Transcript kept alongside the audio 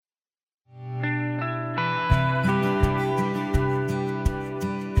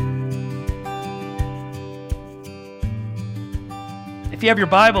If you have your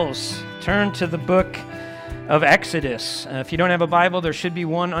Bibles, turn to the book of Exodus. If you don't have a Bible, there should be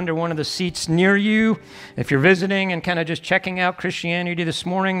one under one of the seats near you. If you're visiting and kind of just checking out Christianity this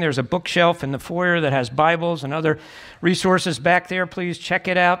morning, there's a bookshelf in the foyer that has Bibles and other resources back there. Please check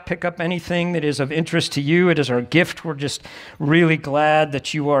it out. Pick up anything that is of interest to you. It is our gift. We're just really glad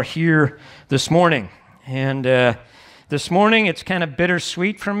that you are here this morning. And this morning, it's kind of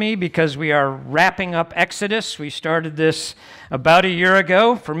bittersweet for me because we are wrapping up Exodus. We started this about a year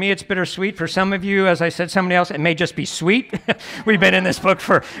ago. For me, it's bittersweet. For some of you, as I said, somebody else, it may just be sweet. We've been in this book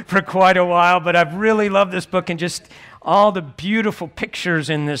for quite a while, but I've really loved this book and just all the beautiful pictures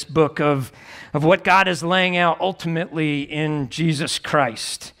in this book of what God is laying out ultimately in Jesus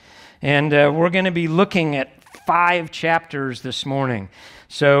Christ. And we're going to be looking at 5 chapters this morning.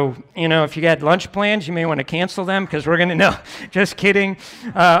 So, if you got lunch plans, you may want to cancel them because we're going to, no, just kidding.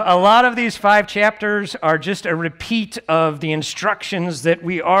 A lot of these 5 chapters are just a repeat of the instructions that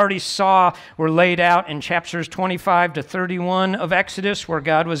we already saw were laid out in chapters 25 to 31 of Exodus, where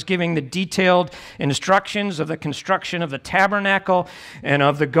God was giving the detailed instructions of the construction of the tabernacle and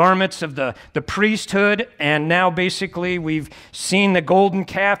of the garments of the priesthood. And now basically we've seen the golden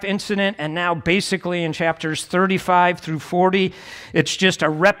calf incident, and now basically in chapters 35 through 40, it's just a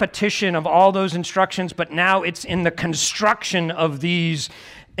repetition of all those instructions, but now it's in the construction of these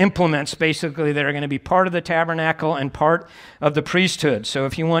implements, basically, that are going to be part of the tabernacle and part of the priesthood. So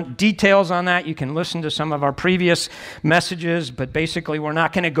if you want details on that, you can listen to some of our previous messages, but basically we're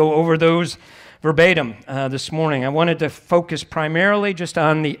not going to go over those verbatim this morning. I wanted to focus primarily just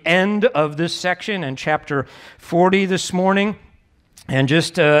on the end of this section in chapter 40 this morning. And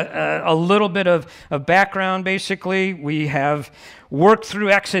just a little bit of background, basically. We have worked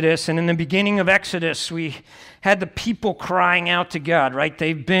through Exodus, and in the beginning of Exodus, we had the people crying out to God, right?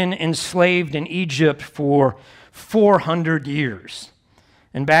 They've been enslaved in Egypt for 400 years.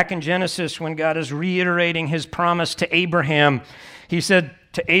 And back in Genesis, when God is reiterating his promise to Abraham, he said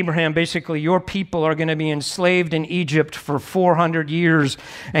to Abraham, basically, your people are going to be enslaved in Egypt for 400 years.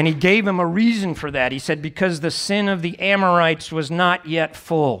 And he gave him a reason for that. He said, because the sin of the Amorites was not yet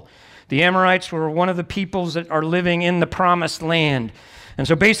full. The Amorites were one of the peoples that are living in the promised land. And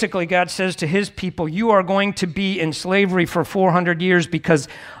so basically, God says to his people, you are going to be in slavery for 400 years because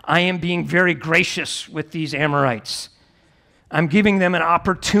I am being very gracious with these Amorites. I'm giving them an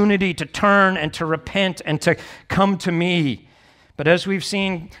opportunity to turn and to repent and to come to me. But as we've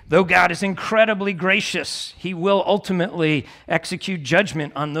seen, though God is incredibly gracious, he will ultimately execute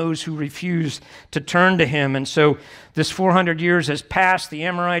judgment on those who refuse to turn to him. And so this 400 years has passed. The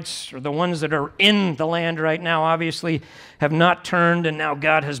Amorites, or the ones that are in the land right now, obviously have not turned, and now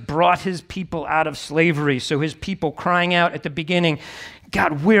God has brought his people out of slavery. So his people crying out at the beginning,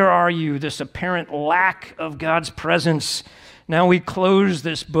 God, where are you? This apparent lack of God's presence. Now we close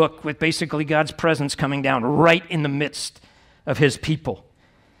this book with basically God's presence coming down right in the midst of his people.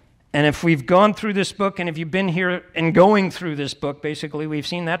 And if we've gone through this book, and if you've been here and going through this book, basically we've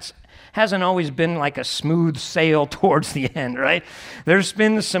seen that hasn't always been like a smooth sail towards the end, right? There's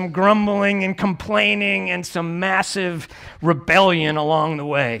been some grumbling and complaining and some massive rebellion along the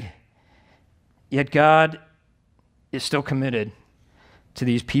way. Yet God is still committed to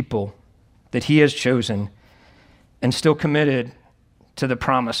these people that he has chosen, and still committed to the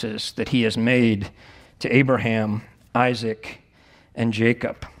promises that he has made to Abraham, Isaac, and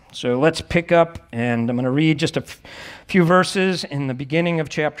Jacob. So let's pick up, and I'm going to read just a few verses in the beginning of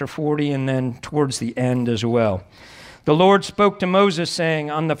chapter 40 and then towards the end as well. The Lord spoke to Moses, saying,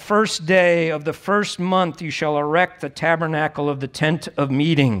 on the first day of the first month you shall erect the tabernacle of the tent of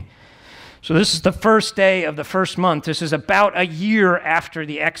meeting. So this is the first day of the first month. This is about a year after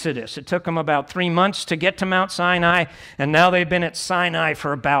the Exodus. It took them about 3 months to get to Mount Sinai, and now they've been at Sinai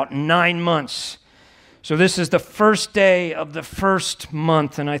for about 9 months. So this is the first day of the first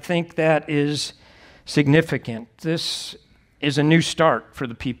month, and I think that is significant. This is a new start for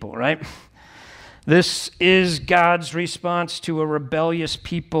the people, right? This is God's response to a rebellious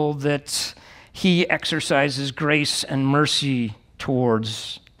people that he exercises grace and mercy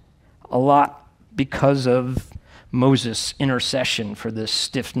towards, a lot because of Moses' intercession for this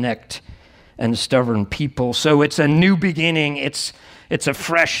stiff-necked and stubborn people. So it's a new beginning. It's a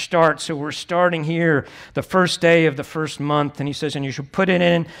fresh start. So we're starting here the first day of the first month. And he says, and you shall put it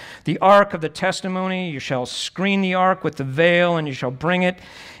in the ark of the testimony. You shall screen the ark with the veil, and you shall bring it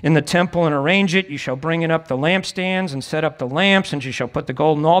in the temple and arrange it. You shall bring it up the lampstands and set up the lamps, and you shall put the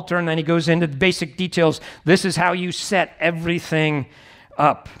golden altar. And then he goes into the basic details. This is how you set everything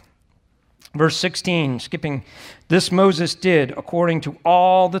up. Verse 16, skipping, this Moses did according to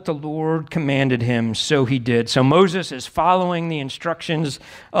all that the Lord commanded him, so he did. So Moses is following the instructions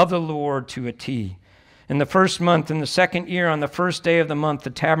of the Lord to a T. In the first month, in the second year, on the first day of the month, the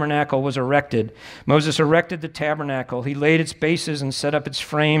tabernacle was erected. Moses erected the tabernacle. He laid its bases and set up its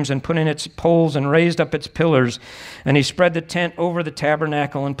frames and put in its poles and raised up its pillars. And he spread the tent over the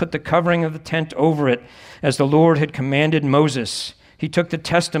tabernacle and put the covering of the tent over it, as the Lord had commanded Moses. He took the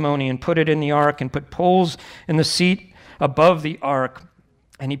testimony and put it in the ark and put poles in the seat above the ark.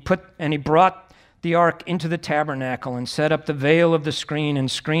 And he brought the ark into the tabernacle and set up the veil of the screen and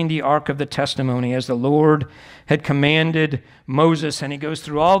screened the ark of the testimony as the Lord had commanded Moses. And he goes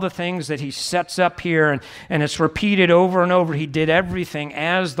through all the things that he sets up here, and it's repeated over and over. He did everything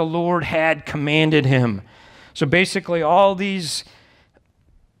as the Lord had commanded him. So basically all these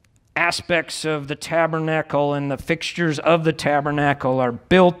aspects of the tabernacle and the fixtures of the tabernacle are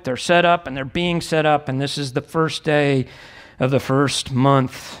built, they're set up, and they're being set up, and this is the first day of the first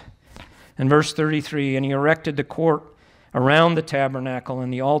month. In verse 33, and he erected the court around the tabernacle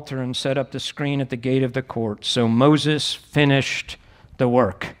and the altar and set up the screen at the gate of the court. So Moses finished the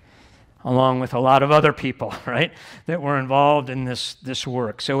work, along with a lot of other people, right, that were involved in this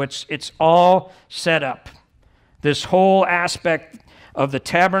work. So it's all set up. This whole aspect of the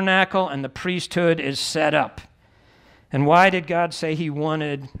tabernacle and the priesthood is set up. And why did God say he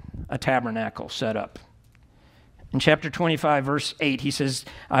wanted a tabernacle set up? In chapter 25, verse 8, he says,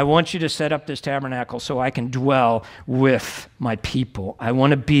 I want you to set up this tabernacle so I can dwell with my people. I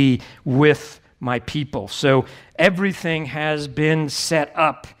want to be with my people. So everything has been set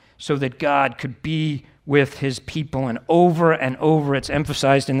up so that God could be with his people. And over it's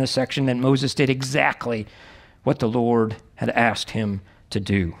emphasized in this section that Moses did exactly what the Lord had asked him to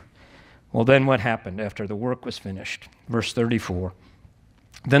do. Well, then what happened after the work was finished? Verse 34.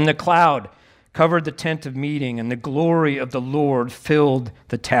 Then the cloud covered the tent of meeting, and the glory of the Lord filled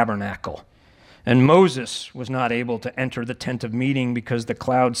the tabernacle. And Moses was not able to enter the tent of meeting because the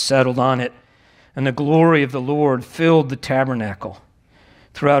cloud settled on it, and the glory of the Lord filled the tabernacle.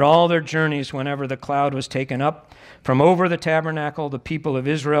 Throughout all their journeys, whenever the cloud was taken up from over the tabernacle, the people of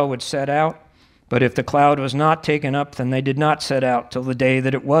Israel would set out. But if the cloud was not taken up, then they did not set out till the day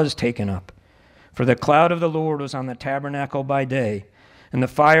that it was taken up. For the cloud of the Lord was on the tabernacle by day, and the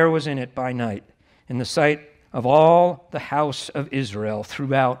fire was in it by night, in the sight of all the house of Israel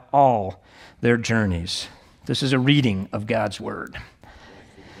throughout all their journeys. This is a reading of God's word.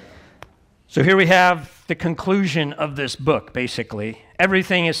 So here we have the conclusion of this book, basically.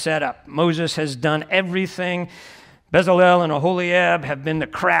 Everything is set up. Moses has done everything. Bezalel and Aholiab have been the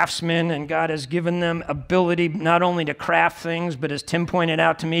craftsmen, and God has given them ability not only to craft things, but as Tim pointed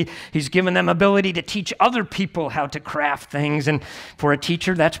out to me, he's given them ability to teach other people how to craft things. And for a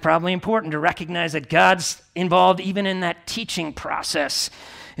teacher, that's probably important to recognize that God's involved even in that teaching process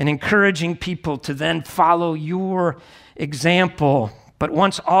and encouraging people to then follow your example. But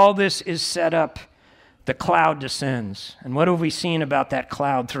once all this is set up, the cloud descends. And what have we seen about that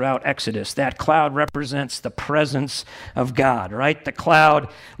cloud throughout Exodus? That cloud represents the presence of God, right? The cloud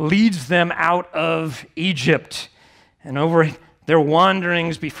leads them out of Egypt. And over their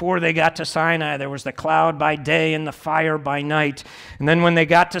wanderings before they got to Sinai, there was the cloud by day and the fire by night. And then when they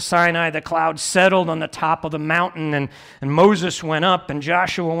got to Sinai, the cloud settled on the top of the mountain, and Moses went up and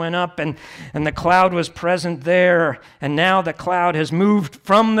Joshua went up, and the cloud was present there. And now the cloud has moved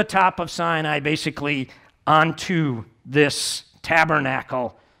from the top of Sinai basically onto this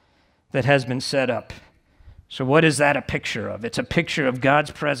tabernacle that has been set up. So what is that a picture of? It's a picture of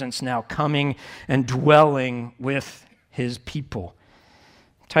God's presence now coming and dwelling with his people.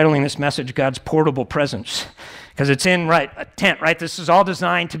 I'm titling this message, God's Portable Presence, because it's in, a tent, right? This is all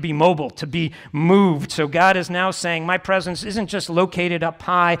designed to be mobile, to be moved. So God is now saying, my presence isn't just located up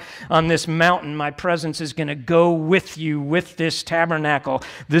high on this mountain. My presence is going to go with you, with this tabernacle.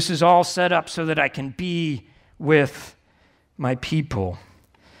 This is all set up so that I can be with my people.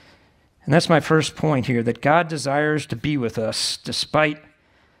 And that's my first point here, that God desires to be with us despite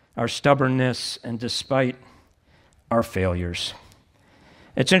our stubbornness and despite our failures.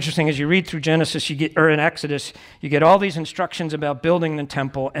 It's interesting, as you read through Genesis, in Exodus, you get all these instructions about building the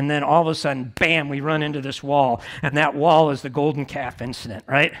temple, and then all of a sudden, bam, we run into this wall, and that wall is the golden calf incident,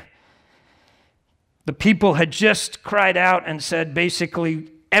 right? The people had just cried out and said, basically,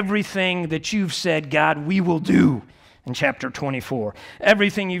 everything that you've said, God, we will do in chapter 24.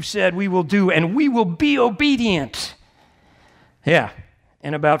 Everything you've said, we will do, and we will be obedient. Yeah.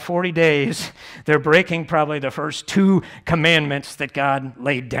 In about 40 days, they're breaking probably the first 2 commandments that God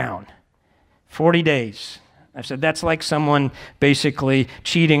laid down. 40 days. I've said that's like someone basically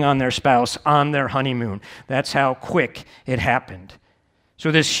cheating on their spouse on their honeymoon. That's how quick it happened.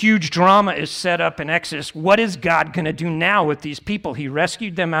 So this huge drama is set up in Exodus. What is God going to do now with these people? He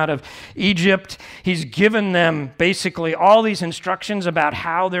rescued them out of Egypt. He's given them basically all these instructions about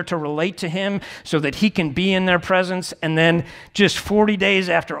how they're to relate to him so that he can be in their presence. And then just 40 days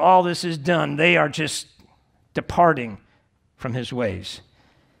after all this is done, they are just departing from his ways,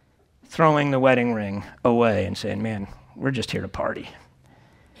 throwing the wedding ring away and saying, man, we're just here to party.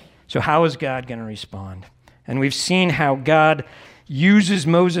 So how is God going to respond? And we've seen how God uses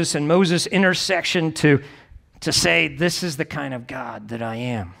Moses and Moses' intercession to say, this is the kind of God that I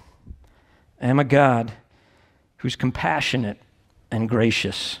am. I am a God who's compassionate and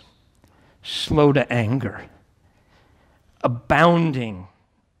gracious, slow to anger, abounding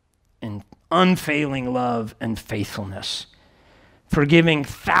in unfailing love and faithfulness, forgiving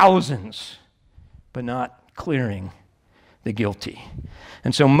thousands, but not clearing the guilty.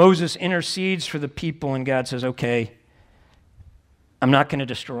 And so Moses intercedes for the people, and God says, okay, I'm not going to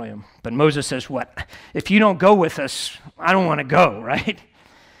destroy them. But Moses says, what? If you don't go with us, I don't want to go, right?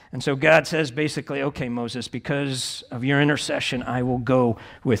 And so God says basically, okay, Moses, because of your intercession, I will go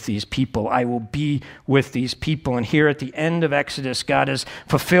with these people. I will be with these people. And here at the end of Exodus, God is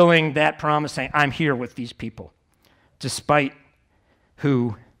fulfilling that promise, saying, I'm here with these people, despite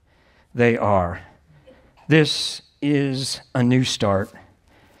who they are. This is a new start.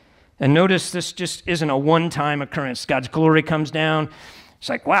 And notice this just isn't a one-time occurrence. God's glory comes down. It's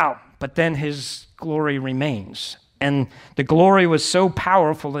like, wow, but then his glory remains. And the glory was so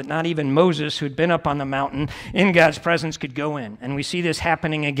powerful that not even Moses, who'd been up on the mountain in God's presence, could go in. And we see this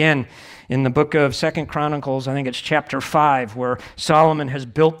happening again in the book of 2 Chronicles, I think it's chapter 5, where Solomon has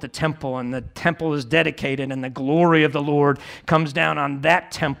built the temple, and the temple is dedicated, and the glory of the Lord comes down on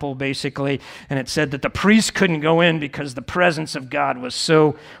that temple, basically. And it said that the priests couldn't go in because the presence of God was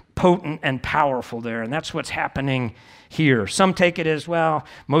so potent and powerful there. And that's what's happening here. Some take it as, well,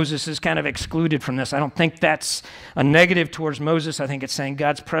 Moses is kind of excluded from this. I don't think that's a negative towards Moses. I think it's saying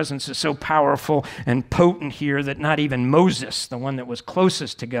God's presence is so powerful and potent here that not even Moses, the one that was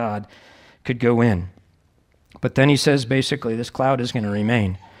closest to God, could go in. But then he says basically this cloud is going to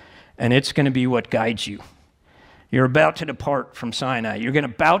remain, and it's going to be what guides you. You're about to depart from Sinai. You're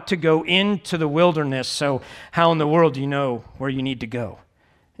about to go into the wilderness, so how in the world do you know where you need to go?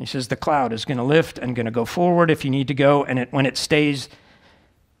 He says the cloud is going to lift and going to go forward if you need to go, and when it stays,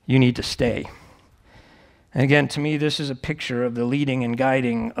 you need to stay. And again, to me, this is a picture of the leading and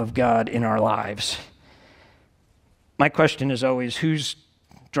guiding of God in our lives. My question is always, who's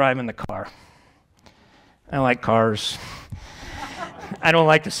driving the car? I like cars. I don't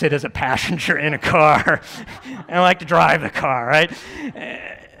like to sit as a passenger in a car. I like to drive the car, right?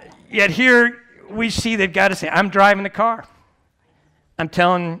 Yet here we see that God is saying, I'm driving the car. I'm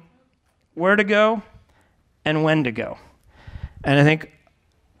telling where to go and when to go. And I think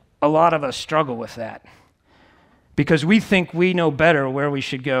a lot of us struggle with that because we think we know better where we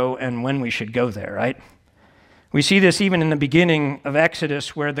should go and when we should go there, right? We see this even in the beginning of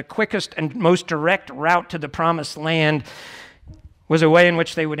Exodus, where the quickest and most direct route to the promised land was a way in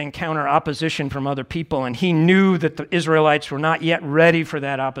which they would encounter opposition from other people. And he knew that the Israelites were not yet ready for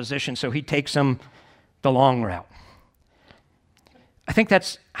that opposition, so he takes them the long route. I think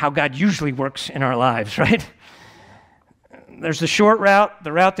that's how God usually works in our lives, right? There's the short route,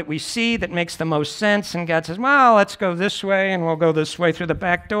 the route that we see that makes the most sense, and God says, well, let's go this way, and we'll go this way through the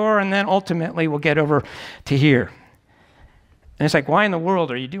back door, and then ultimately we'll get over to here. And it's like, why in the world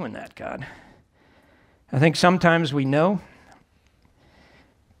are you doing that, God? I think sometimes we know,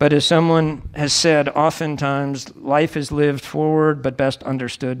 but as someone has said, oftentimes life is lived forward but best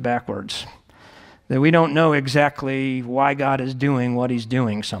understood backwards. That we don't know exactly why God is doing what he's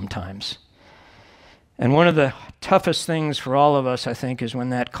doing sometimes. And one of the toughest things for all of us, I think, is when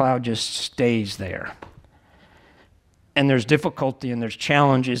that cloud just stays there. And there's difficulty and there's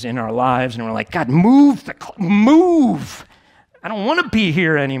challenges in our lives, and we're like, God, move move. I don't want to be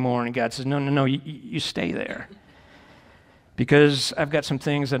here anymore. And God says, no, you stay there. Because I've got some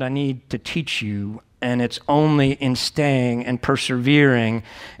things that I need to teach you, and it's only in staying and persevering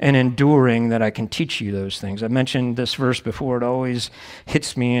and enduring that I can teach you those things. I mentioned this verse before. It always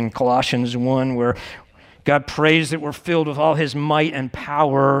hits me in Colossians 1, where God prays that we're filled with all his might and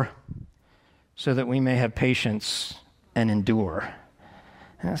power so that we may have patience and endure.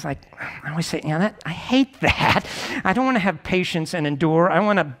 And it's like, I always say, I hate that. I don't want to have patience and endure. I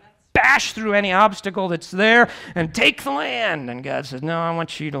want to bash through any obstacle that's there and take the land. And God says, no, I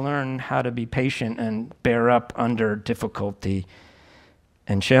want you to learn how to be patient and bear up under difficulty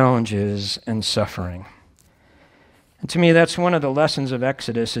and challenges and suffering. And to me, that's one of the lessons of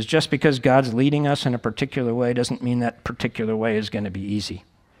Exodus, is just because God's leading us in a particular way doesn't mean that particular way is going to be easy.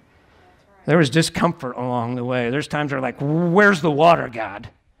 There was discomfort along the way. There's times where like, where's the water, God?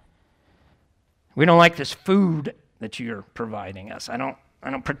 We don't like this food that you're providing us. I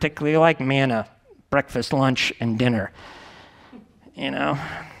don't particularly like manna, breakfast, lunch, and dinner. You know,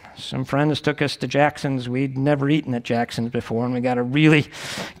 some friends took us to Jackson's. We'd never eaten at Jackson's before, and we got a really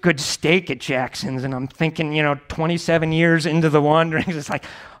good steak at Jackson's. And I'm thinking, 27 years into the wanderings, it's like,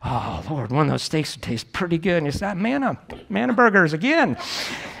 oh, Lord, one of those steaks would taste pretty good. And it's that manna burgers again.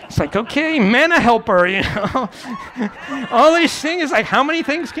 It's like, okay, manna helper, All these things, like, how many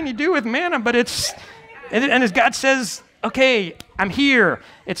things can you do with manna? But and as God says, okay, I'm here.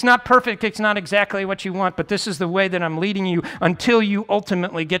 It's not perfect. It's not exactly what you want, but this is the way that I'm leading you until you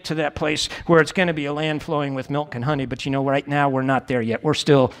ultimately get to that place where it's going to be a land flowing with milk and honey. But right now we're not there yet. We're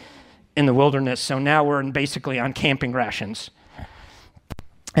still in the wilderness. So now we're basically on camping rations.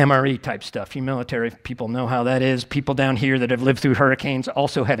 MRE type stuff. You military people know how that is. People down here that have lived through hurricanes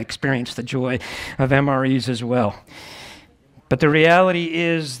also had experienced the joy of MREs as well. But the reality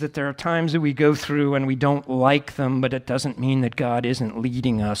is that there are times that we go through and we don't like them, but it doesn't mean that God isn't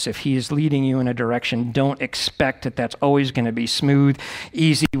leading us. If he is leading you in a direction, don't expect that that's always going to be smooth,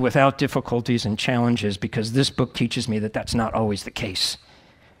 easy, without difficulties and challenges, because this book teaches me that that's not always the case.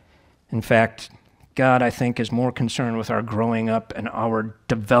 In fact, God, I think, is more concerned with our growing up and our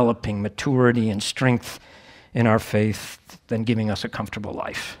developing maturity and strength in our faith than giving us a comfortable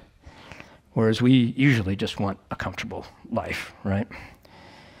life. Whereas we usually just want a comfortable life, right?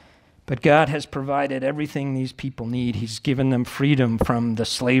 But God has provided everything these people need. He's given them freedom from the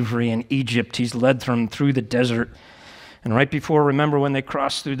slavery in Egypt. He's led them through the desert. And right before, remember when they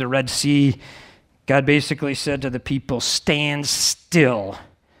crossed through the Red Sea, God basically said to the people, stand still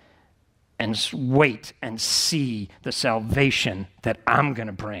and wait and see the salvation that I'm going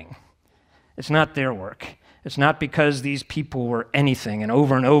to bring. It's not their work. It's not because these people were anything. And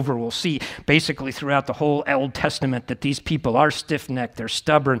over we'll see basically throughout the whole Old Testament that these people are stiff-necked, they're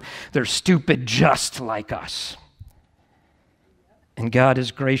stubborn, they're stupid just like us. And God is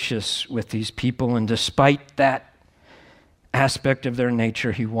gracious with these people, and despite that aspect of their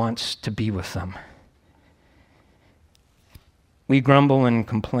nature, he wants to be with them. We grumble and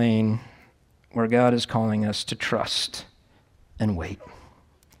complain where God is calling us to trust and wait.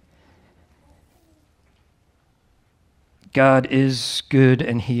 God is good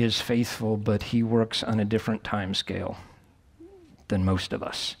and he is faithful, but he works on a different time scale than most of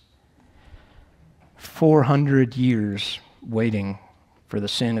us. 400 years waiting for the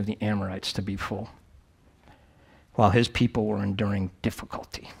sin of the Amorites to be full, while his people were enduring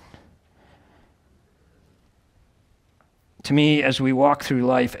difficulty. To me, as we walk through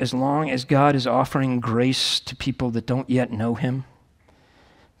life, as long as God is offering grace to people that don't yet know him,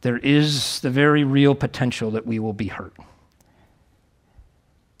 there is the very real potential that we will be hurt.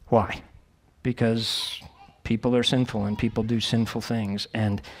 Why? Because people are sinful and people do sinful things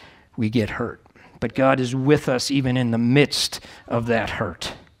and we get hurt. But God is with us even in the midst of that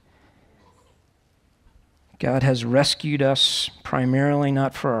hurt. God has rescued us primarily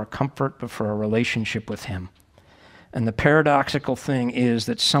not for our comfort, but for our relationship with him. And the paradoxical thing is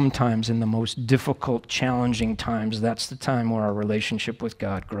that sometimes in the most difficult, challenging times, that's the time where our relationship with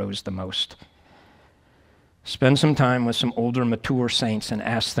God grows the most. Spend some time with some older, mature saints and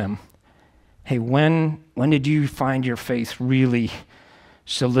ask them, hey, when did you find your faith really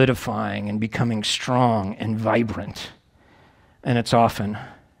solidifying and becoming strong and vibrant? And it's often,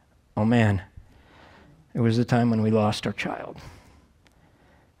 oh man, it was the time when we lost our child.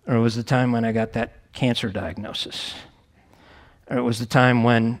 Or it was the time when I got that cancer diagnosis. Or it was the time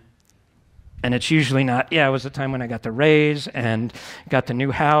when, and it's usually not, it was the time when I got the raise and got the new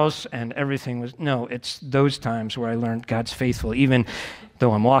house and everything was, no, it's those times where I learned God's faithful. Even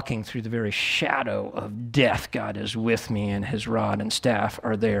though I'm walking through the very shadow of death, God is with me and his rod and staff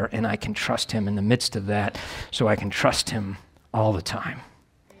are there and I can trust him in the midst of that, so I can trust him all the time.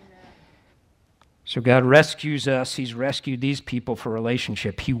 So God rescues us. He's rescued these people for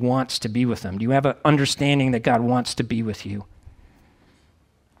relationship. He wants to be with them. Do you have an understanding that God wants to be with you?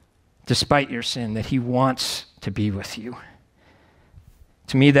 Despite your sin, that he wants to be with you.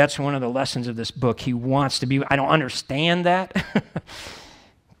 To me, that's one of the lessons of this book. He wants to be. I don't understand that,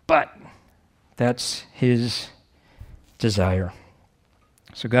 but that's his desire.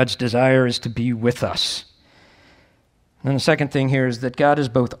 So God's desire is to be with us. And then the second thing here is that God is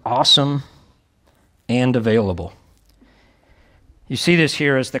both awesome and available. You see this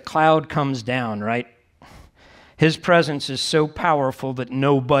here as the cloud comes down, right? His presence is so powerful that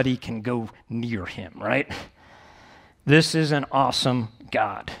nobody can go near him, right? This is an awesome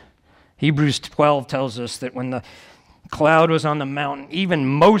God. Hebrews 12 tells us that when the cloud was on the mountain, even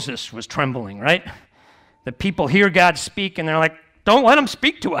Moses was trembling, right? The people hear God speak and they're like, don't let him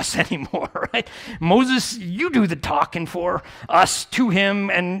speak to us anymore, right? Moses, you do the talking for us to him,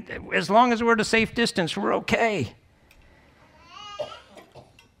 and as long as we're at a safe distance, we're okay.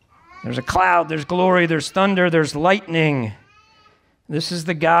 There's a cloud, there's glory, there's thunder, there's lightning. This is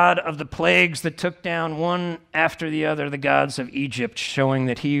the God of the plagues that took down one after the other the gods of Egypt, showing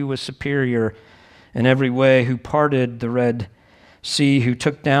that he was superior in every way, who parted the Red Sea, who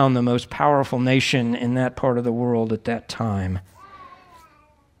took down the most powerful nation in that part of the world at that time.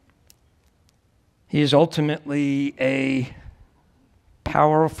 He is ultimately a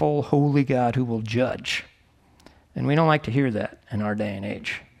powerful, holy God who will judge. And we don't like to hear that in our day and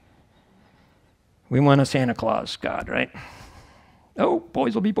age. We want a Santa Claus God, right? Oh,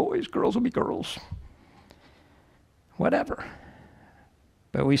 boys will be boys, girls will be girls. Whatever.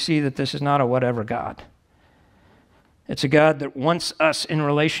 But we see that this is not a whatever God. It's a God that wants us in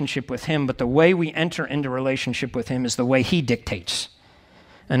relationship with him, but the way we enter into relationship with him is the way he dictates.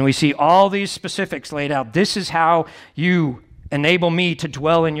 And we see all these specifics laid out. This is how you enable me to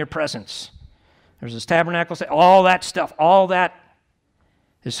dwell in your presence. There's this tabernacle, all that stuff, all that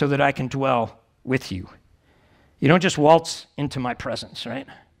is so that I can dwell with you. You don't just waltz into my presence, right?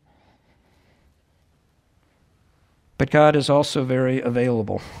 But God is also very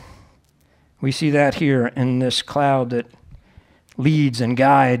available. We see that here in this cloud that leads and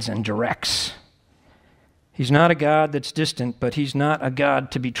guides and directs. He's not a God that's distant, but he's not a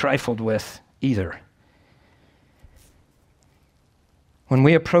God to be trifled with either. When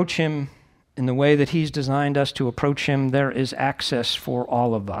we approach him in the way that he's designed us to approach him, there is access for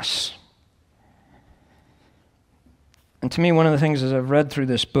all of us. And to me, one of the things as I've read through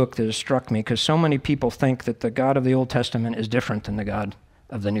this book that has struck me, because so many people think that the God of the Old Testament is different than the God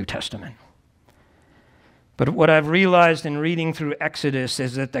of the New Testament. But what I've realized in reading through Exodus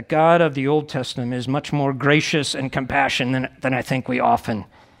is that the God of the Old Testament is much more gracious and compassionate than I think we often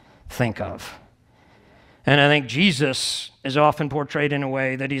think of. And I think Jesus is often portrayed in a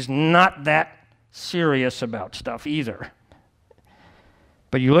way that he's not that serious about stuff either.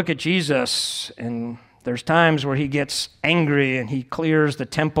 But you look at Jesus, and there's times where he gets angry and he clears the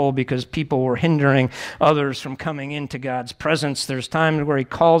temple because people were hindering others from coming into God's presence. There's times where he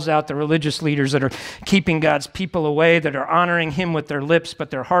calls out the religious leaders that are keeping God's people away, that are honoring him with their lips, but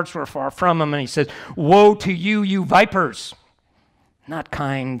their hearts were far from him. And he says, "Woe to you, you vipers." Not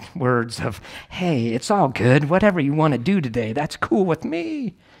kind words of, hey, it's all good. Whatever you want to do today, that's cool with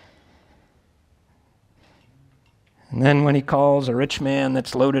me. And then when he calls a rich man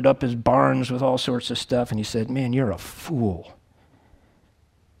that's loaded up his barns with all sorts of stuff, and he said, man, you're a fool.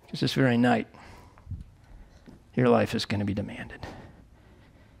 Because this very night, your life is going to be demanded.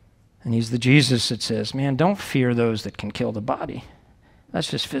 And he's the Jesus that says, man, don't fear those that can kill the body.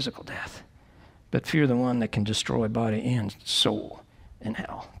 That's just physical death. But fear the one that can destroy body and soul in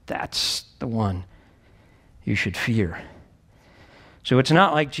hell. That's the one you should fear. So it's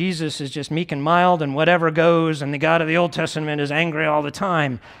not like Jesus is just meek and mild and whatever goes, and the God of the Old Testament is angry all the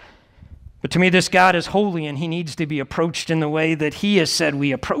time. But to me, this God is holy, and he needs to be approached in the way that he has said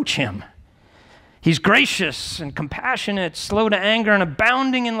we approach him. He's gracious and compassionate, slow to anger, and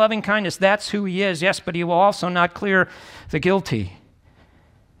abounding in loving kindness. That's who he is, yes, but he will also not clear the guilty.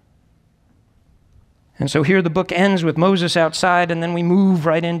 And so here the book ends with Moses outside, and then we move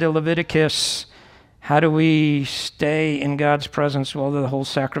right into Leviticus. How do we stay in God's presence? Well, the whole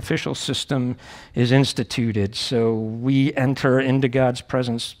sacrificial system is instituted. So we enter into God's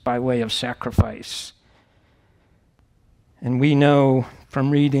presence by way of sacrifice. And we know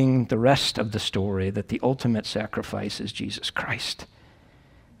from reading the rest of the story that the ultimate sacrifice is Jesus Christ.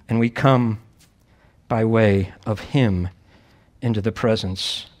 And we come by way of him into the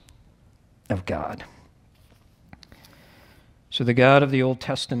presence of God. So the God of the Old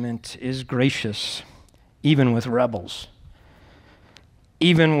Testament is gracious, even with rebels,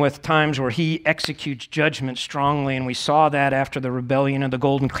 even with times where he executes judgment strongly. And we saw that after the rebellion of the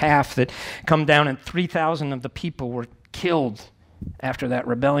golden calf that come down, and 3,000 of the people were killed after that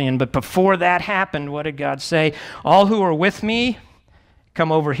rebellion. But before that happened, what did God say? All who are with me, come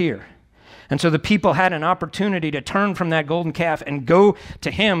over here. And so the people had an opportunity to turn from that golden calf and go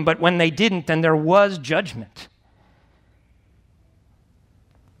to him. But when they didn't, then there was judgment.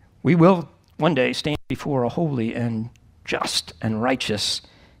 We will one day stand before a holy and just and righteous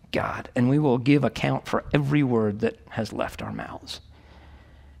God, and we will give account for every word that has left our mouths.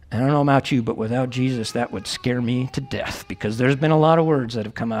 And I don't know about you, but without Jesus, that would scare me to death, because there's been a lot of words that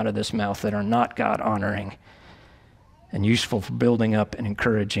have come out of this mouth that are not God-honoring. and useful for building up and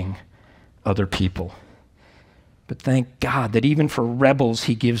encouraging other people. But thank God that even for rebels,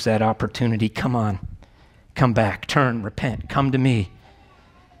 he gives that opportunity. Come on, come back, turn, repent, come to me.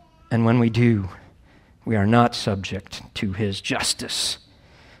 And when we do, we are not subject to his justice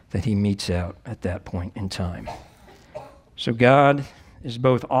that he metes out at that point in time. So God is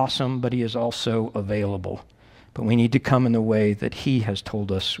both awesome, but he is also available. But we need to come in the way that he has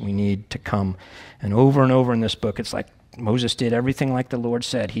told us we need to come. And over in this book, it's like Moses did everything like the Lord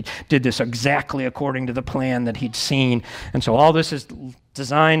said. He did this exactly according to the plan that he'd seen. And so all this is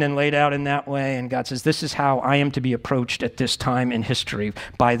designed and laid out in that way. And God says, this is how I am to be approached at this time in history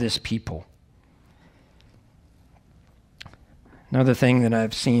by this people. Another thing that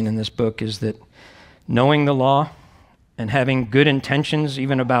I've seen in this book is that knowing the law and having good intentions,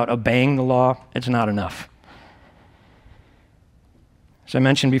 even about obeying the law, it's not enough. As I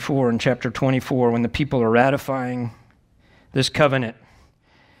mentioned before in chapter 24, when the people are ratifying this covenant,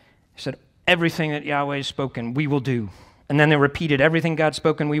 he said, everything that Yahweh has spoken, we will do. And then they repeated, everything God's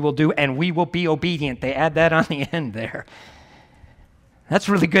spoken, we will do, and we will be obedient. They add that on the end there. That's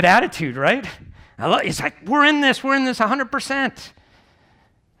a really good attitude, right? It's like, we're in this 100%.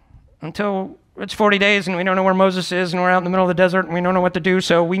 Until it's 40 days and we don't know where Moses is and we're out in the middle of the desert and we don't know what to do,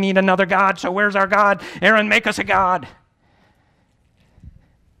 so we need another God. So where's our God? Aaron, make us a God.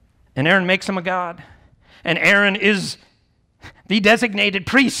 And Aaron makes him a God. And Aaron is the designated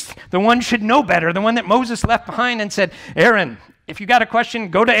priest. The one should know better. The one that Moses left behind and said, Aaron, if you got a question,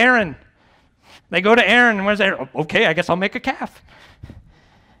 go to Aaron. They go to Aaron and where's Aaron? Okay, I guess I'll make a calf.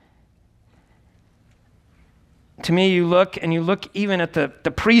 To me, you look even at the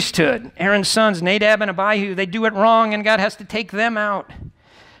priesthood. Aaron's sons, Nadab and Abihu, they do it wrong and God has to take them out.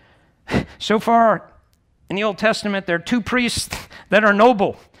 So far in the Old Testament, there are two priests that are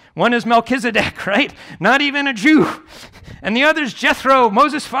noble. One is Melchizedek, right? Not even a Jew. And the other is Jethro,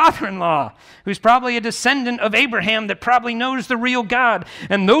 Moses' father-in-law, who's probably a descendant of Abraham that probably knows the real God.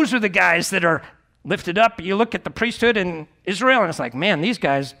 And those are the guys that are lifted up. You look at the priesthood in Israel and it's like, man, these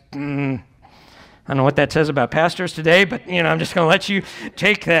guys, I don't know what that says about pastors today, but I'm just going to let you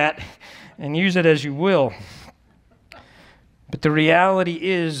take that and use it as you will. But the reality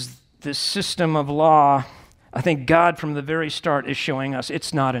is this system of law, I think God from the very start is showing us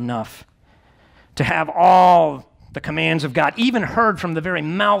it's not enough to have all the commands of God, even heard from the very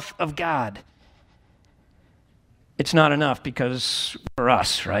mouth of God. It's not enough because for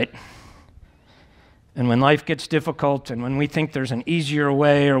us, right? And when life gets difficult and when we think there's an easier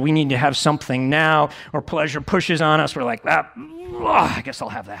way or we need to have something now or pleasure pushes on us, we're like, I guess I'll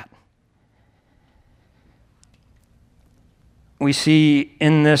have that. We see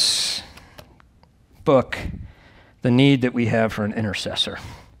in this book the need that we have for an intercessor.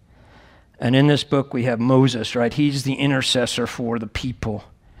 And in this book we have Moses, right? He's the intercessor for the people.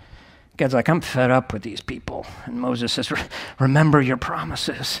 God's like, I'm fed up with these people. And Moses says, remember your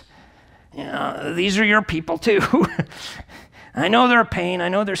promises. These are your people too. I know they're a pain. I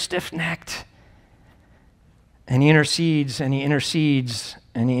know they're stiff-necked. And he intercedes, and he intercedes,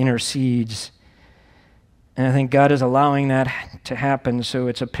 and he intercedes. And I think God is allowing that to happen, so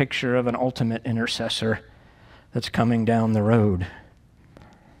it's a picture of an ultimate intercessor that's coming down the road.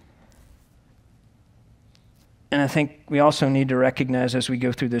 And I think we also need to recognize as we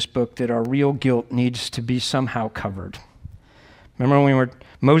go through this book that our real guilt needs to be somehow covered. Remember when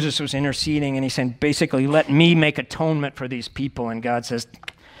Moses was interceding and he said, basically, let me make atonement for these people. And God says,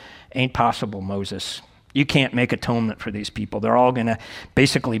 ain't possible, Moses. You can't make atonement for these people. They're all going to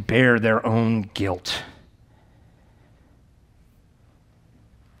basically bear their own guilt.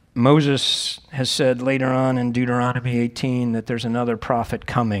 Moses has said later on in Deuteronomy 18 that there's another prophet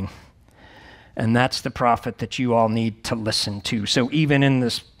coming. And that's the prophet that you all need to listen to. So even in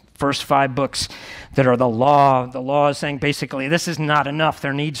this first 5 books that are the law is saying basically this is not enough.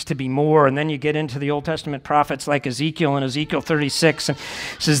 There needs to be more. And then you get into the Old Testament prophets like Ezekiel and Ezekiel 36 and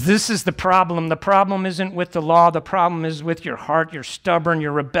says this is the problem. The problem isn't with the law. The problem is with your heart. You're stubborn,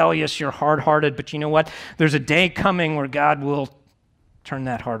 you're rebellious, you're hard-hearted. But you know what? There's a day coming where God will turn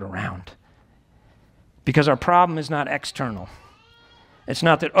that heart around. Because our problem is not external. It's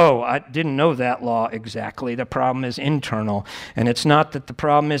not that, I didn't know that law exactly. The problem is internal. And it's not that the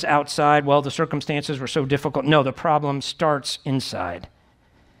problem is outside. Well, the circumstances were so difficult. No, the problem starts inside.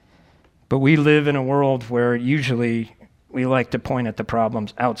 But we live in a world where usually we like to point at the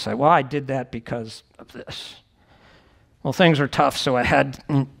problems outside. Well, I did that because of this. Well, things are tough, so I had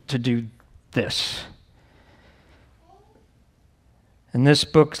to do this. And this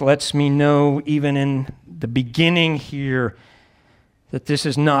book lets me know, even in the beginning here, that this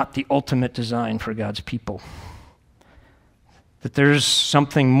is not the ultimate design for God's people. that there's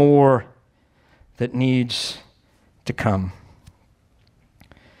something more that needs to come.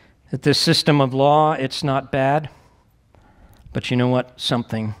 That this system of law, it's not bad, but you know what?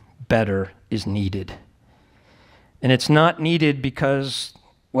 Something better is needed. And it's not needed because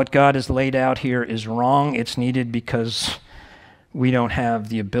what God has laid out here is wrong. It's needed because we don't have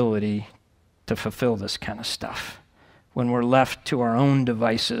the ability to fulfill this kind of stuff. When we're left to our own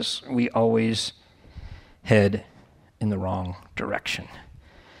devices, we always head in the wrong direction.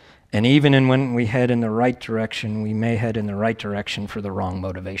 And even when we head in the right direction, we may head in the right direction for the wrong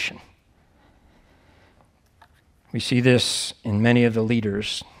motivation. We see this in many of the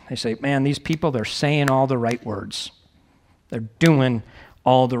leaders. They say, man, these people, they're saying all the right words. They're doing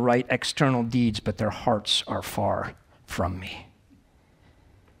all the right external deeds, but their hearts are far from me.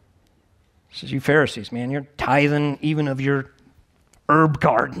 This is you Pharisees, man, you're tithing even of your herb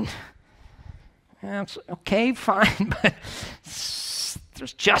garden. That's okay, fine, but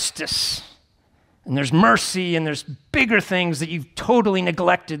there's justice, and there's mercy, and there's bigger things that you've totally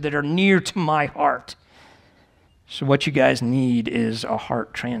neglected that are near to my heart. So what you guys need is a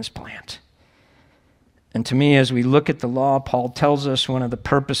heart transplant. And to me, as we look at the law, Paul tells us one of the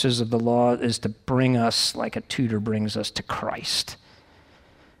purposes of the law is to bring us, like a tutor brings us, to Christ.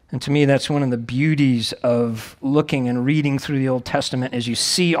 And to me, that's one of the beauties of looking and reading through the Old Testament, is you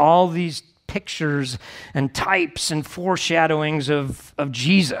see all these pictures and types and foreshadowings of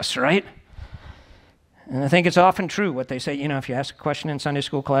Jesus, right? And I think it's often true what they say, if you ask a question in Sunday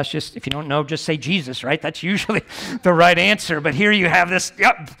school class, just if you don't know, just say Jesus, right? That's usually the right answer. But here you have this,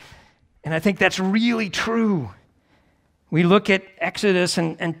 yep. And I think that's really true. We look at Exodus,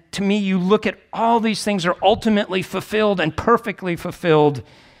 and to me, you look at all these things are ultimately fulfilled and perfectly fulfilled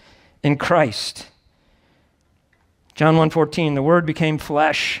in Christ. John 1:14, the Word became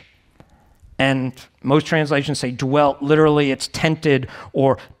flesh, and most translations say dwelt. Literally, it's tented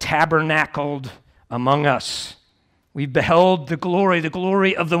or tabernacled among us. We've beheld the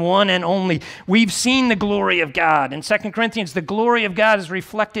glory of the one and only. We've seen the glory of God. In 2 Corinthians, the glory of God is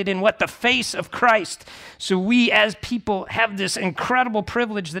reflected in what? The face of Christ. So we as people have this incredible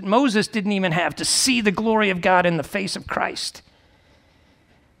privilege that Moses didn't even have, to see the glory of God in the face of Christ.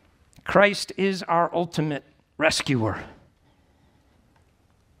 Christ is our ultimate rescuer.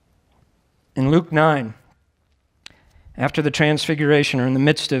 In Luke 9, after the transfiguration, or in the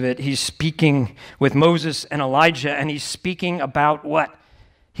midst of it, he's speaking with Moses and Elijah, and he's speaking about what?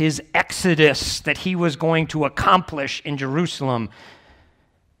 His exodus that he was going to accomplish in Jerusalem.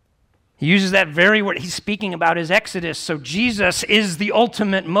 He uses that very word. He's speaking about his exodus. So Jesus is the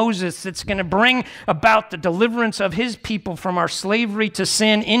ultimate Moses that's going to bring about the deliverance of his people from our slavery to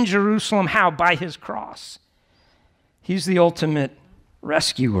sin in Jerusalem. How? By his cross. He's the ultimate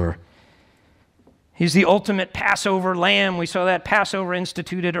rescuer. He's the ultimate Passover lamb. We saw that Passover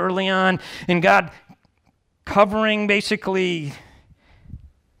instituted early on, and God covering basically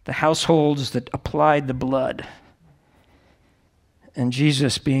the households that applied the blood. And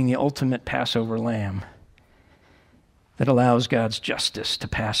Jesus being the ultimate Passover lamb that allows God's justice to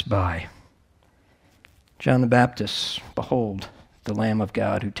pass by. John the Baptist, behold, the Lamb of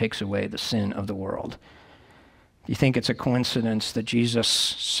God who takes away the sin of the world. Do you think it's a coincidence that Jesus'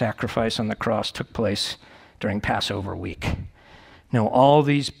 sacrifice on the cross took place during Passover week? No, all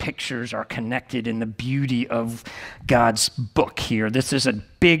these pictures are connected in the beauty of God's book here. This is a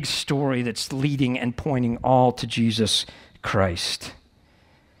big story that's leading and pointing all to Jesus Christ.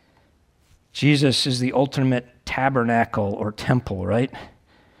 Jesus is the ultimate tabernacle or temple, right?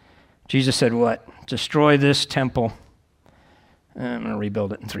 Jesus said what? Destroy this temple, and I'm going to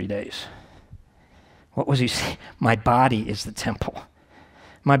rebuild it in 3 days. What was he saying? My body is the temple.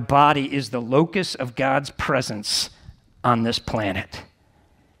 My body is the locus of God's presence on this planet.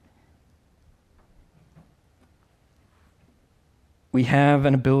 We have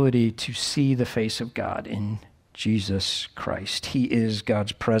an ability to see the face of God in Jesus Christ. He is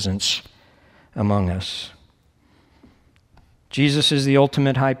God's presence among us. Jesus is the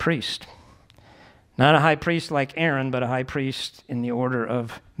ultimate high priest. Not a high priest like Aaron, but a high priest in the order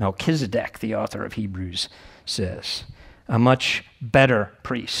of Melchizedek, the author of Hebrews says. A much better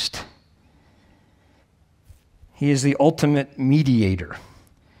priest. He is the ultimate mediator.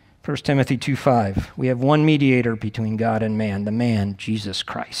 1 Timothy 2:5. We have one mediator between God and man, the man, Jesus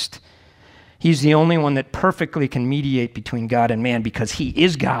Christ. He's the only one that perfectly can mediate between God and man because he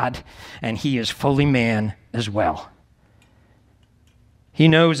is God and he is fully man as well. He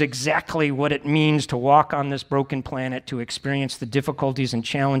knows exactly what it means to walk on this broken planet, to experience the difficulties and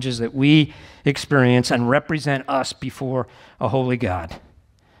challenges that we experience and represent us before a holy God.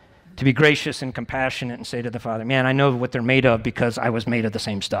 to be gracious and compassionate and say to the Father, man, I know what they're made of because I was made of the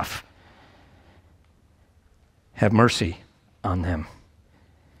same stuff. Have mercy on them.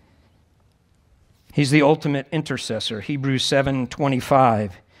 He's the ultimate intercessor. Hebrews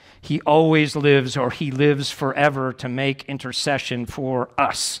 7:25. He always lives, or he lives forever to make intercession for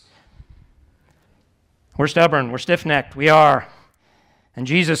us. We're stubborn. We're stiff-necked. We are. And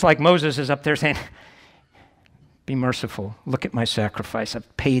Jesus, like Moses, is up there saying, be merciful. Look at my sacrifice.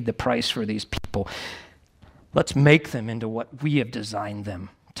 I've paid the price for these people. Let's make them into what we have designed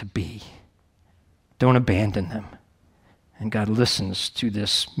them to be. Don't abandon them. And God listens to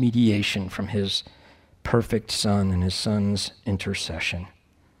this mediation from his perfect Son and his Son's intercession.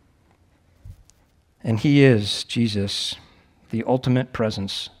 And he is, Jesus, the ultimate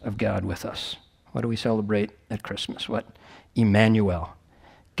presence of God with us. What do we celebrate at Christmas? What? Emmanuel.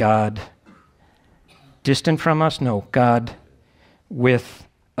 God distant from us? No, God with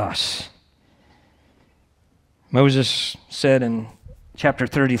us. Moses said in chapter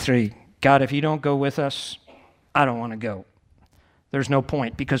 33, God, if you don't go with us, I don't want to go. There's no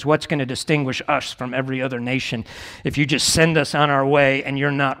point, because what's going to distinguish us from every other nation if you just send us on our way and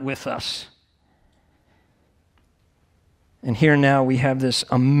you're not with us? And here now we have this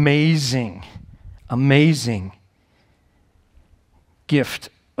amazing gift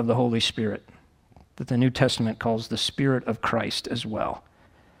of the Holy Spirit that the New Testament calls the Spirit of Christ as well,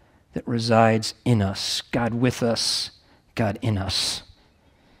 that resides in us, God with us, God in us.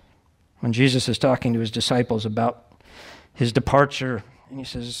 When Jesus is talking to his disciples about his departure, and he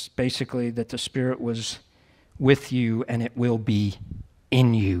says basically that the Spirit was with you and it will be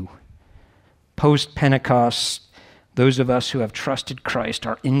in you. Post-Pentecost, those of us who have trusted Christ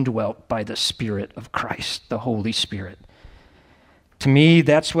are indwelt by the Spirit of Christ, the Holy Spirit. To me,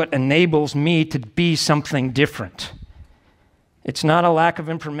 that's what enables me to be something different. It's not a lack of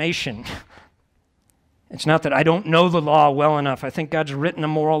information. It's not that I don't know the law well enough. I think God's written a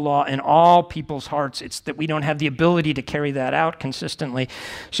moral law in all people's hearts. It's that we don't have the ability to carry that out consistently.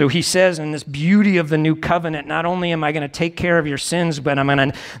 So he says in this beauty of the new covenant, not only am I going to take care of your sins, but I'm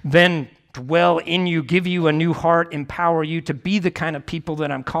going to then dwell in you, give you a new heart, empower you to be the kind of people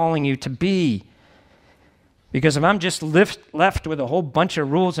that I'm calling you to be. Because if I'm just left with a whole bunch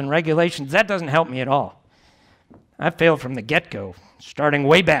of rules and regulations, that doesn't help me at all. I failed from the get-go, starting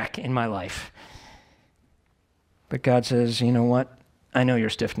way back in my life. But God says, you know what? I know you're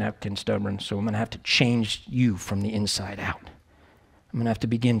stiff-necked and stubborn, so I'm going to have to change you from the inside out. I'm going to have to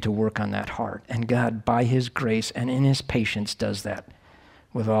begin to work on that heart. And God, by his grace and in his patience, does that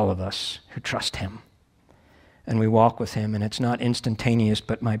with all of us who trust him. And we walk with him, and it's not instantaneous,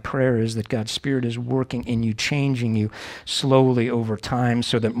 but my prayer is that God's Spirit is working in you, changing you slowly over time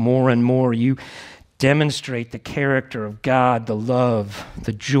so that more and more you demonstrate the character of God, the love,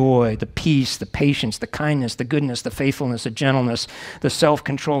 the joy, the peace, the patience, the kindness, the goodness, the faithfulness, the gentleness, the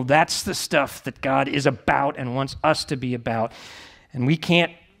self-control. That's the stuff that God is about and wants us to be about. And we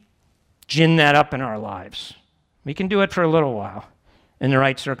can't gin that up in our lives. We can do it for a little while in the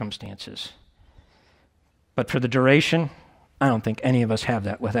right circumstances. But for the duration, I don't think any of us have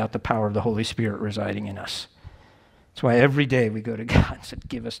that without the power of the Holy Spirit residing in us. That's why every day we go to God and say,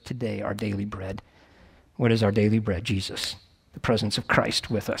 give us today our daily bread. What is our daily bread? Jesus, the presence of Christ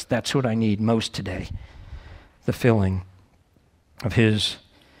with us. That's what I need most today, the filling of his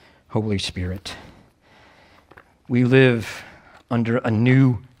Holy Spirit. We live under a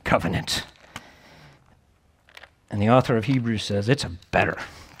new covenant. And the author of Hebrews says it's a better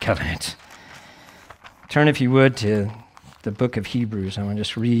covenant. Turn, if you would, to the book of Hebrews. I want to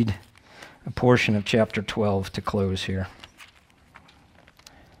just read a portion of chapter 12 to close here.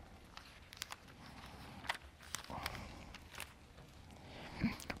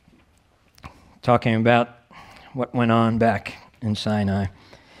 Talking about what went on back in Sinai.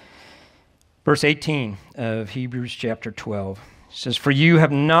 Verse 18 of Hebrews chapter 12 says, "For you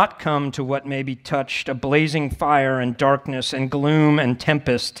have not come to what may be touched, a blazing fire and darkness and gloom and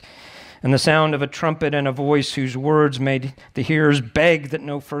tempest, and the sound of a trumpet and a voice whose words made the hearers beg that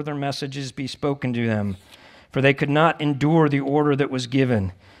no further messages be spoken to them. For they could not endure the order that was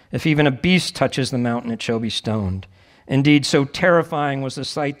given. If even a beast touches the mountain, it shall be stoned. Indeed, so terrifying was the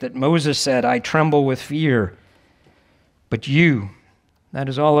sight that Moses said, I tremble with fear. But you, that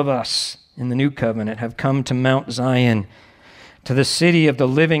is all of us in the new covenant, have come to Mount Zion, to the city of the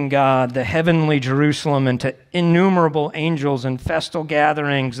living God, the heavenly Jerusalem, and to innumerable angels and festal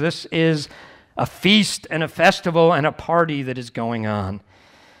gatherings. This is a feast and a festival and a party that is going on.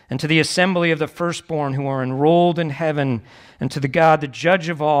 And to the assembly of the firstborn who are enrolled in heaven, and to the God, the judge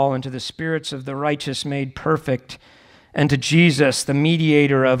of all, and to the spirits of the righteous made perfect, and to Jesus, the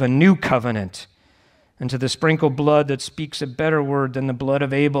mediator of a new covenant, and to the sprinkled blood that speaks a better word than the blood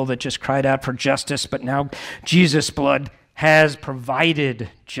of Abel that just cried out for justice, but now Jesus' blood has provided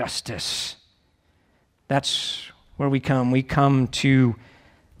justice. That's where we come. We come to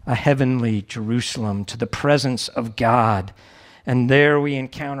a heavenly Jerusalem, to the presence of God. And there we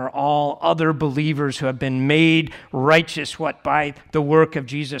encounter all other believers who have been made righteous, by the work of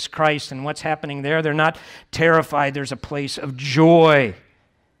Jesus Christ. And what's happening there? They're not terrified. There's a place of joy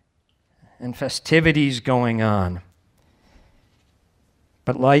and festivities going on.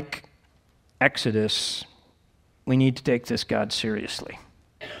 But like Exodus, we need to take this God seriously.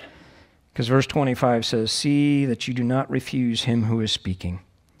 Because verse 25 says, "See that you do not refuse him who is speaking.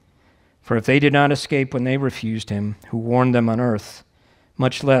 For if they did not escape when they refused him, who warned them on earth,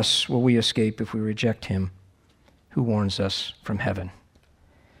 much less will we escape if we reject him who warns us from heaven."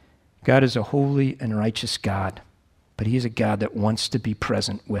 God is a holy and righteous God, but he is a God that wants to be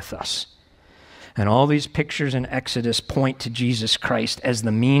present with us. And all these pictures in Exodus point to Jesus Christ as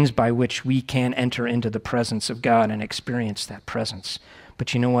the means by which we can enter into the presence of God and experience that presence.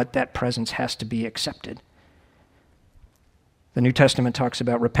 But you know what? That presence has to be accepted. The New Testament talks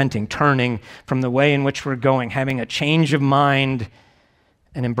about repenting, turning from the way in which we're going, having a change of mind,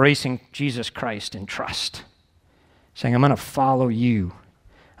 and embracing Jesus Christ in trust. Saying, I'm going to follow you.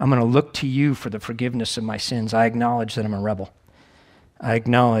 I'm going to look to you for the forgiveness of my sins. I acknowledge that I'm a rebel. I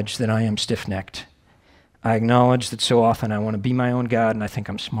acknowledge that I am stiff-necked. I acknowledge that so often I want to be my own God and I think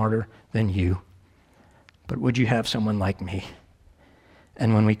I'm smarter than you. But would you have someone like me?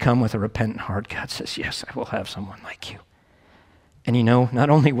 And when we come with a repentant heart, God says, yes, I will have someone like you. And you know,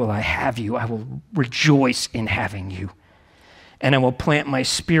 not only will I have you, I will rejoice in having you. And I will plant my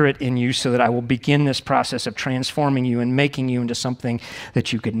spirit in you so that I will begin this process of transforming you and making you into something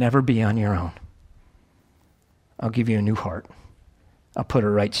that you could never be on your own. I'll give you a new heart. I'll put a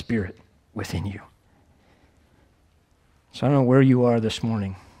right spirit within you. So I don't know where you are this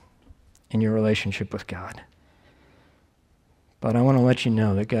morning in your relationship with God. But I want to let you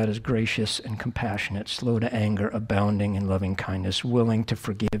know that God is gracious and compassionate, slow to anger, abounding in loving kindness, willing to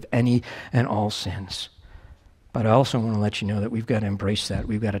forgive any and all sins. But I also want to let you know that we've got to embrace that.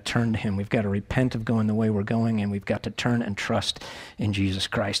 We've got to turn to him. We've got to repent of going the way we're going, and we've got to turn and trust in Jesus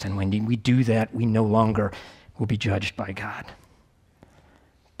Christ. And when we do that, we no longer will be judged by God.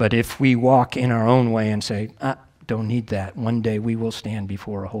 But if we walk in our own way and say, don't need that, one day we will stand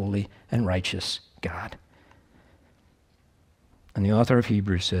before a holy and righteous God. And the author of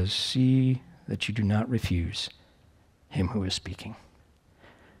Hebrews says, see that you do not refuse him who is speaking.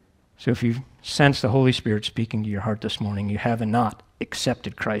 So if you sense the Holy Spirit speaking to your heart this morning, you have not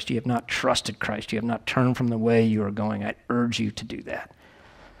accepted Christ, you have not trusted Christ, you have not turned from the way you are going, I urge you to do that.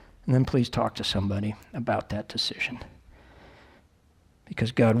 And then please talk to somebody about that decision.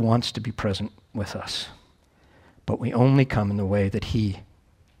 Because God wants to be present with us. But we only come in the way that he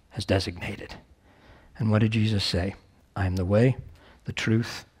has designated. And what did Jesus say? I am the way, the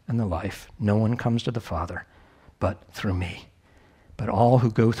truth, and the life. No one comes to the Father but through me. But all who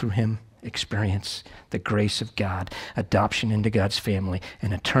go through him experience the grace of God, adoption into God's family,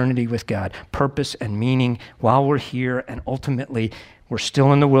 and eternity with God, purpose and meaning while we're here, and ultimately we're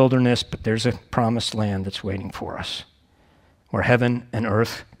still in the wilderness, but there's a promised land that's waiting for us, where heaven and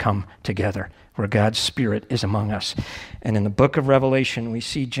earth come together, where God's Spirit is among us. And in the book of Revelation, we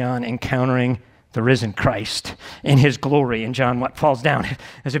see John encountering the risen Christ in his glory. And John falls down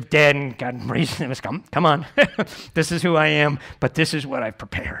as if dead, and God raised him. Come on, this is who I am, but this is what I've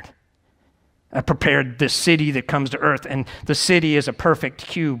prepared. I prepared this city that comes to earth, and the city is a perfect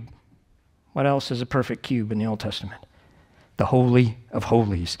cube. What else is a perfect cube in the Old Testament? The Holy of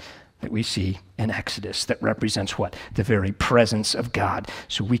Holies that we see in Exodus that represents what? The very presence of God.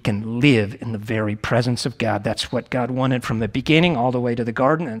 So we can live in the very presence of God. That's what God wanted from the beginning all the way to the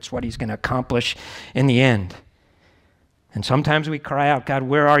garden, and it's what he's going to accomplish in the end. And sometimes we cry out, God,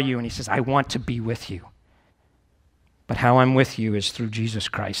 where are you? And he says, I want to be with you. But how I'm with you is through Jesus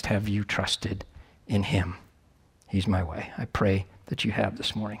Christ. Have you trusted in him? He's my way. I pray that you have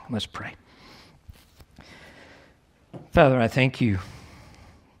this morning. Let's pray. Father, I thank you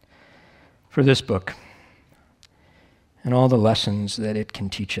for this book and all the lessons that it can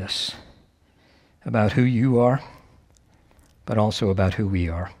teach us about who you are, but also about who we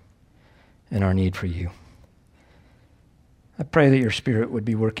are and our need for you. I pray that your Spirit would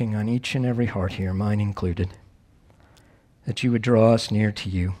be working on each and every heart here, mine included, that you would draw us near to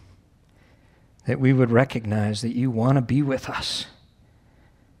you, that we would recognize that you want to be with us,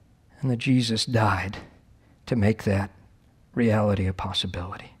 and that Jesus died to make that reality a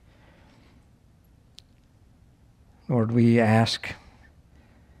possibility. Lord, we ask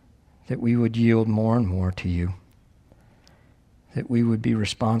that we would yield more and more to you, that we would be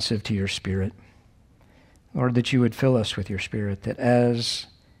responsive to your Spirit. Lord, that you would fill us with your Spirit, that as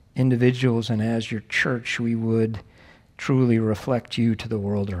individuals and as your church, we would truly reflect you to the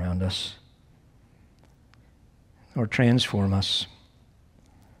world around us. Lord, transform us.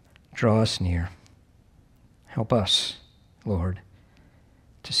 Draw us near. Help us, Lord,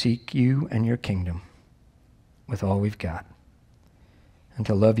 to seek you and your kingdom with all we've got, and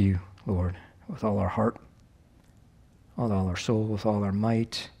to love you, Lord, with all our heart, with all our soul, with all our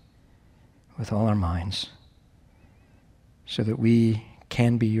might, with all our minds, so that we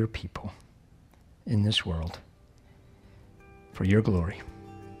can be your people in this world for your glory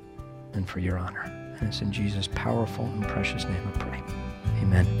and for your honor. And it's in Jesus' powerful and precious name I pray.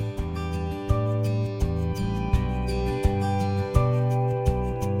 Amen.